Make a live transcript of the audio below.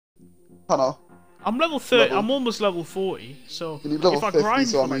Tanner. I'm level 30. I'm almost level 40. So if I 50, grind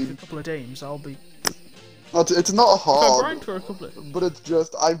so for I like mean... a couple of games, I'll be. It's not If I hard, grind for a couple of... but it's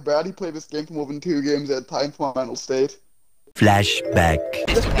just I barely play this game for more than 2 games at a time for my mental state. Flashback.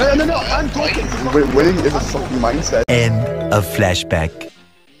 No, I'm talking. Winning is a fucking mindset. End of flashback.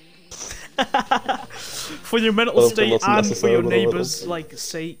 For your mental state and for your neighbours' like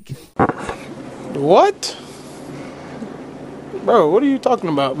sake. What? Bro, what are you talking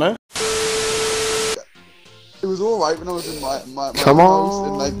about, man? It was alright when I was in my house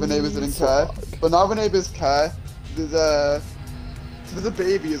and like the neighbours didn't care. But now the neighbours care. There's a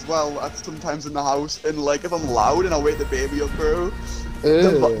baby as well sometimes in the house, and like if I'm loud and I wake the baby up, bro.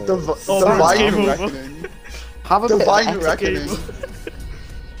 Divine reckoning. Have a divine reckoning.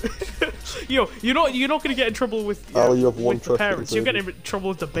 Yo, you're not gonna get in trouble with, you have with the parents. You're getting in trouble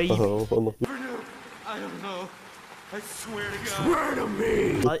with the baby. I don't know. I swear to God. Swear to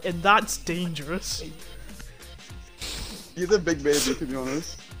me! And that's dangerous. He's a big baby, to be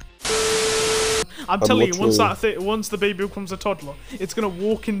honest. I'm telling you, once the baby becomes a toddler, it's gonna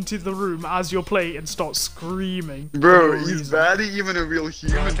walk into the room as you're playing and start screaming. Bro, he's barely even a real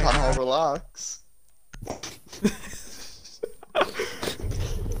human. Tanner, relax.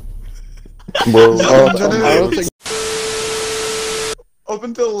 Bro, I don't think... Up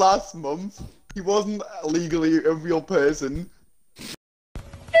until last month, he wasn't legally a real person.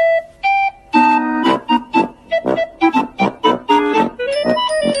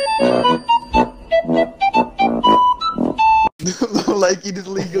 Like he just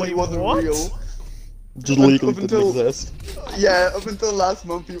legally wasn't real. Just legally didn't exist. Yeah, up until last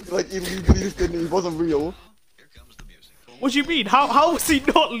month, he legally just didn't. He wasn't real. What do you mean? How was he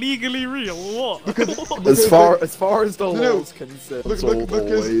not legally real? What? Because as far as the law's concerned,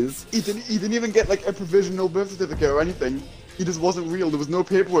 because he didn't even get like a provisional birth certificate or anything. He just wasn't real. There was no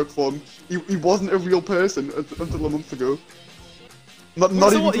paperwork for him. He wasn't a real person until a month ago. Not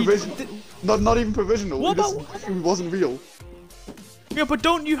even provisional. He wasn't real. Yeah, but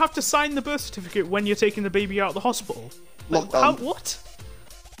don't you have to sign the birth certificate when you're taking the baby out of the hospital? Like, Lockdown. What?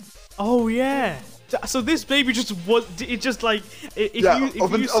 Oh yeah. So this baby just was. It just like if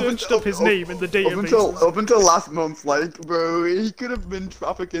you searched up his name in the database. Up until last month, like bro, he could have been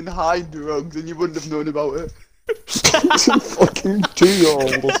trafficking high drugs and you wouldn't have known about it. Fucking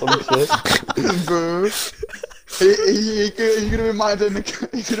 2-year-old or some shit. Bro. He could have been minding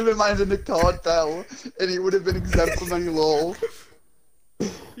the cartel, and he would have been exempt from any law.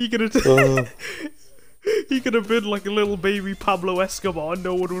 He could have. He could have been like a little baby Pablo Escobar.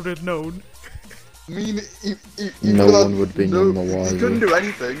 No one would have known. I mean, no one would be none the wiser. He couldn't do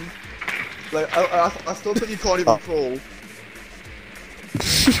anything. Like I still think he can't even crawl.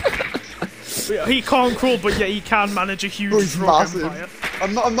 He can't crawl, but yeah, he can manage a huge drug empire.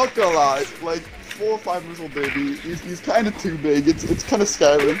 I'm not gonna lie. Like 4 or 5 months old baby, he's kind of too big. It's kind of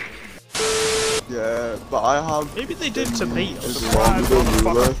scary. Yeah, but I have. Maybe they did tomatoes.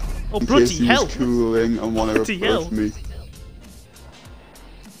 Oh bloody hell! Cooling and want to approach me.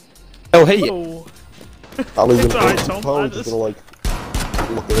 Oh hey! Oh. Ali, It's alright, Tom. Just gonna like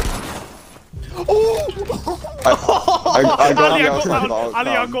look at it. Oh! I got that.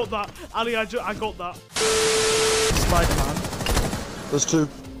 Ali, I got that. Ali, I got that. Spider-Man. There's 2.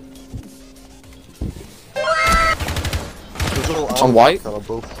 On white?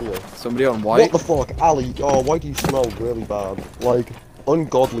 Both here. Somebody on white? What the fuck, Ali? Oh, why do you smell really bad? Like,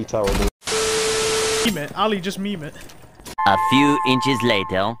 ungodly terrible. Meme it. Ali, just meme it. A few inches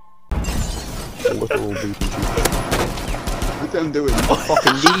later. Little BPG. Look what I'm doing.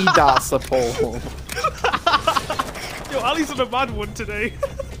 Fucking need that support. Yo, Ali's on a mad one today.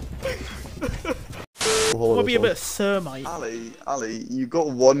 Might be a bit of thermite. Ali, you got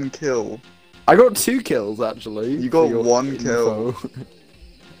 1 kill. I got 2 kills actually. You got 1 kill.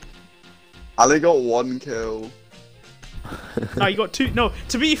 Ali got 1 kill. No, you got 2. No,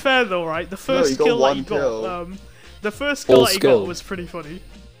 to be fair though, right? The first kill that you got, the first kill that you got was pretty funny.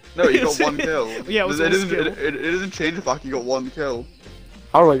 No, you got 1 kill. Yeah, it doesn't change the fact you got 1 kill.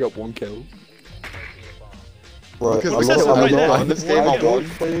 How did I get 1 kill? Right, Because I'm not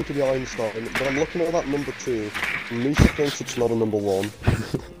playing to the Einstein, but I'm looking at that number 2. Misha thinks it's not a number 1.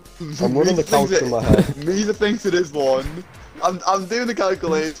 I'm running the count in my head. Misha thinks it is 1. I'm doing the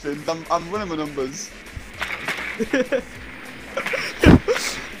calculations. I'm running the numbers.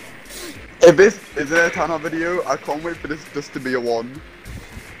 If this is a Tanner video, I can't wait for this just to be a 1.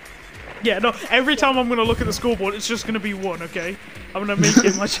 Yeah, no, every time I'm gonna look at the scoreboard, it's just gonna be 1, okay? I'm gonna make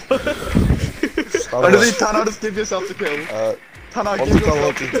it much. Honestly, Tanner, just give yourself the kill. Tanner, give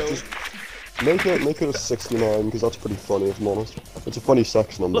yourself the kill. Make it a 69, because that's pretty funny, if I'm honest. It's a funny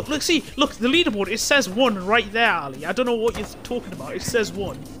sex number. Look, see, look, the leaderboard, it says 1 right there, Ali. I don't know what you're talking about, it says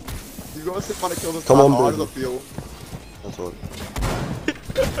 1. You gotta sit on a kill this Come on, hard baby. as I feel. That's all.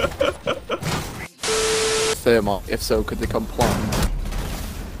 Thermal. If so, could they comply?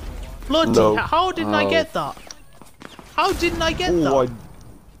 Bloody, No. how didn't I get that? How didn't I get that?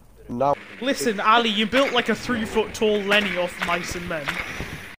 Now. Listen, Ali, you built like a 3-foot tall Lenny off Mice and Men.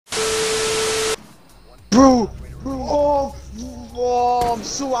 Bro! Oh, I'm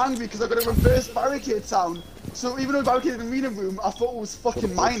so angry because I got a reverse barricade sound. So even though I barricaded the arena room, I thought it was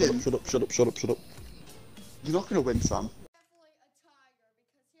fucking mining. Shut up. You're not gonna win, Sam.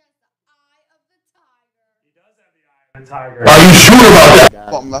 Are you sure about that?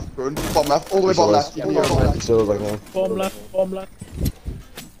 Bottom left, bro. Bottom left. All the way bottom left. You can go bottom left. So like now. Bomb left, bomb left.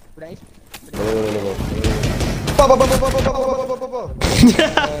 No.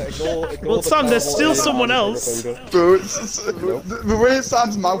 Well, Sam, there's still someone else. Bro, the way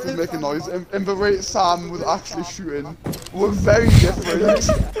Sam's mouth was making noise and the way Sam was actually shooting were very different.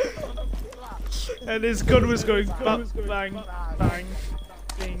 And his gun was going bang, bang, bang.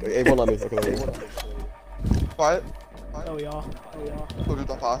 Hey, one on me. Okay, one. Quiet. There we are. Put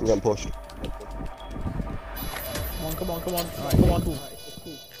that part. I'm getting pushed. Come on. Alright, come on.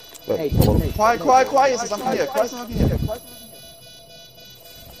 Quiet, Sam, come here.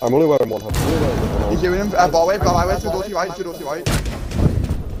 I'm only wearing one hat. You're hearing him? Bar way, to go to your right,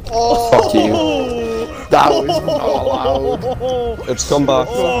 Oh! Fuck you. That was not allowed. It's come back.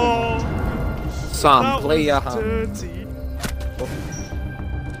 Sam, play your hand. Dirty.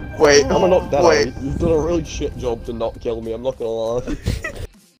 Wait, I'm not dead. wait. You've done a really shit job to not kill me, I'm not gonna lie.